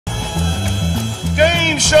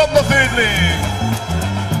shot in the third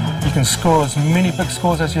leg. You can score as many big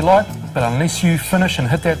scores as you like, but unless you finish and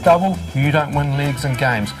hit that double, you don't win legs and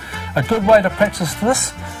games. A good way to practice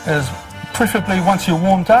this is preferably once you're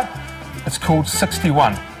warmed up. It's called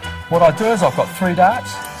 61. What I do is I've got 3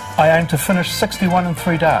 darts. I aim to finish 61 in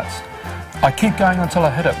 3 darts. I keep going until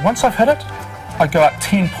I hit it. Once I've hit it, I go up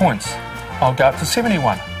 10 points. I'll go up to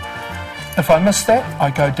 71. If I miss that, I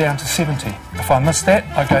go down to 70. If I miss that,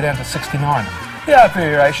 I go down to 69. There are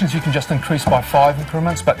variations, you can just increase by 5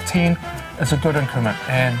 increments, but 10 is a good increment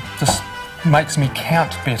and just makes me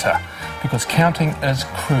count better, because counting is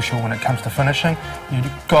crucial when it comes to finishing.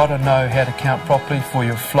 You've got to know how to count properly for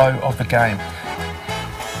your flow of the game.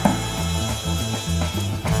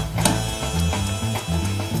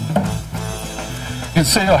 You can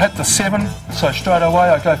see I hit the 7, so straight away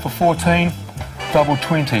I go for 14, double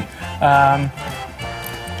 20.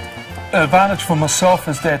 The advantage for myself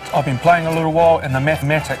is that I've been playing a little while and the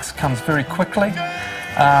mathematics comes very quickly,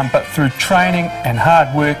 but through training and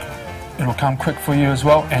hard work it'll come quick for you as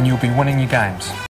well, and you'll be winning your games.